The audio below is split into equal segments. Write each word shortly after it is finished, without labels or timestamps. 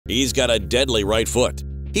He's got a deadly right foot.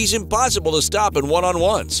 He's impossible to stop in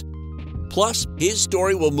one-on-ones. Plus, his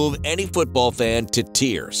story will move any football fan to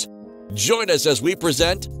tears. Join us as we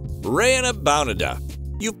present Rayane Bounida.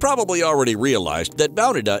 You've probably already realized that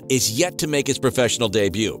Bounida is yet to make his professional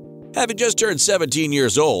debut. Having just turned 17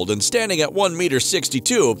 years old and standing at 1.62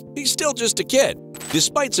 meters, he's still just a kid.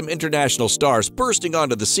 Despite some international stars bursting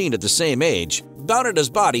onto the scene at the same age, Bounida's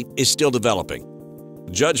body is still developing.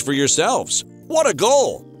 Judge for yourselves. What a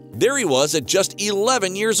goal! There he was at just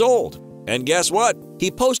 11 years old. And guess what?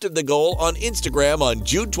 He posted the goal on Instagram on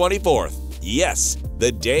June 24th. Yes,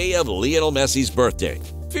 the day of Lionel Messi's birthday.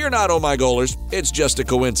 Fear not, oh my goalers, it's just a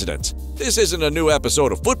coincidence. This isn't a new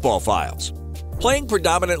episode of Football Files. Playing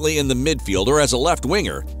predominantly in the midfield or as a left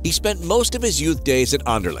winger, he spent most of his youth days at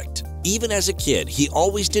Anderlecht. Even as a kid, he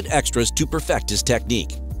always did extras to perfect his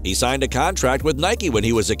technique. He signed a contract with Nike when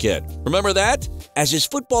he was a kid. Remember that? As his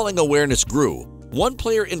footballing awareness grew, one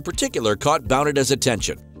player in particular caught Bounida's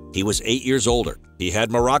attention. He was 8 years older. He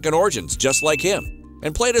had Moroccan origins just like him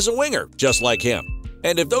and played as a winger just like him.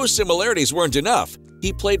 And if those similarities weren't enough,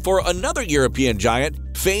 he played for another European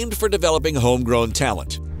giant famed for developing homegrown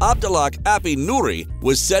talent. Abdelak Api Nouri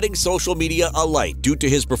was setting social media alight due to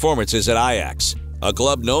his performances at Ajax, a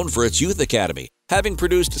club known for its youth academy, having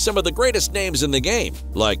produced some of the greatest names in the game,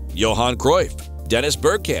 like Johan Cruyff, Dennis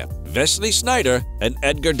Bergkamp, Wesley Sneijder, and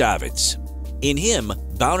Edgar Davids. In him,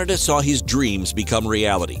 Bounida saw his dreams become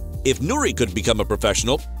reality. If Nouri could become a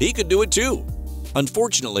professional, he could do it too.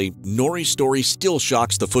 Unfortunately, Nouri's story still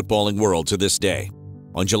shocks the footballing world to this day.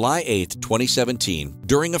 On July 8, 2017,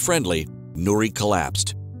 during a friendly, Nouri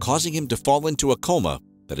collapsed, causing him to fall into a coma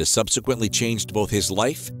that has subsequently changed both his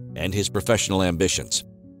life and his professional ambitions.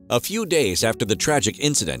 A few days after the tragic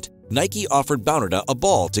incident, Nike offered Bounida a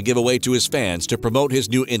ball to give away to his fans to promote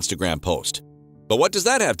his new Instagram post. But what does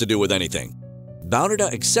that have to do with anything?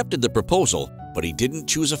 Bounida accepted the proposal, but he didn't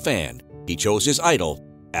choose a fan. He chose his idol,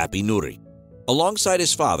 Api Nouri. Alongside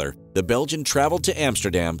his father, the Belgian traveled to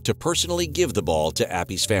Amsterdam to personally give the ball to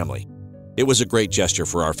Api's family. It was a great gesture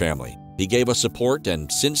for our family. He gave us support,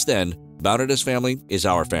 and since then, Bounida's family is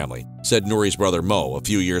our family, said Nouri's brother Mo a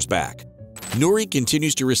few years back. Nouri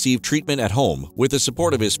continues to receive treatment at home with the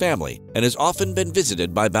support of his family and has often been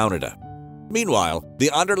visited by Bounida. Meanwhile, the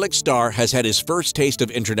Anderlecht star has had his first taste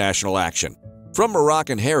of international action. From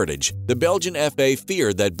Moroccan heritage, the Belgian FA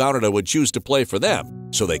feared that Bounida would choose to play for them,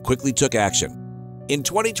 so they quickly took action. In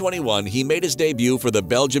 2021, he made his debut for the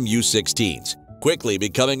Belgium U16s, quickly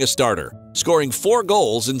becoming a starter, scoring 4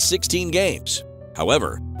 goals in 16 games.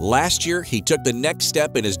 However, last year he took the next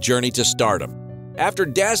step in his journey to stardom. After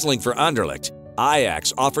dazzling for Anderlecht,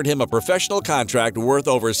 Ajax offered him a professional contract worth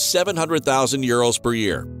over 700,000 euros per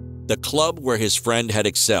year, the club where his friend had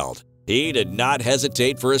excelled. He did not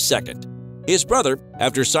hesitate for a second. His brother,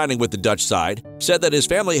 after signing with the Dutch side, said that his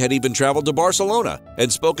family had even traveled to Barcelona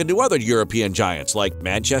and spoken to other European giants like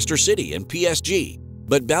Manchester City and PSG.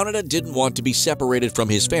 But Bounida didn't want to be separated from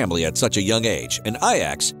his family at such a young age, and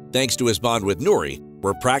Ajax, thanks to his bond with Nouri,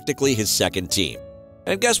 were practically his second team.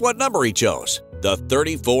 And guess what number he chose? The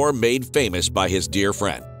 34 made famous by his dear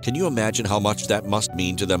friend. Can you imagine how much that must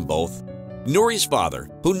mean to them both? Nouri's father,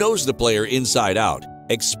 who knows the player inside out,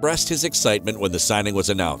 expressed his excitement when the signing was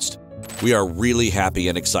announced. We are really happy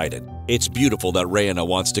and excited. It's beautiful that Rayane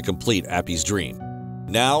wants to complete Api's dream.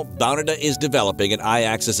 Now, Bounida is developing at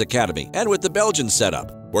Ajax's academy and with the Belgian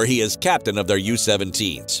setup, where he is captain of their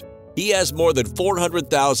U17s. He has more than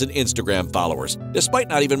 400,000 Instagram followers, despite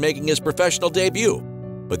not even making his professional debut.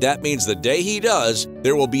 But that means the day he does,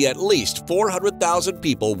 there will be at least 400,000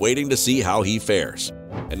 people waiting to see how he fares.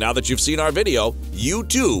 And now that you've seen our video, you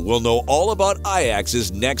too will know all about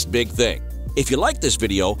Ajax's next big thing. If you like this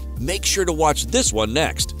video, make sure to watch this one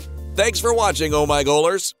next. Thanks for watching, oh my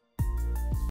goalers!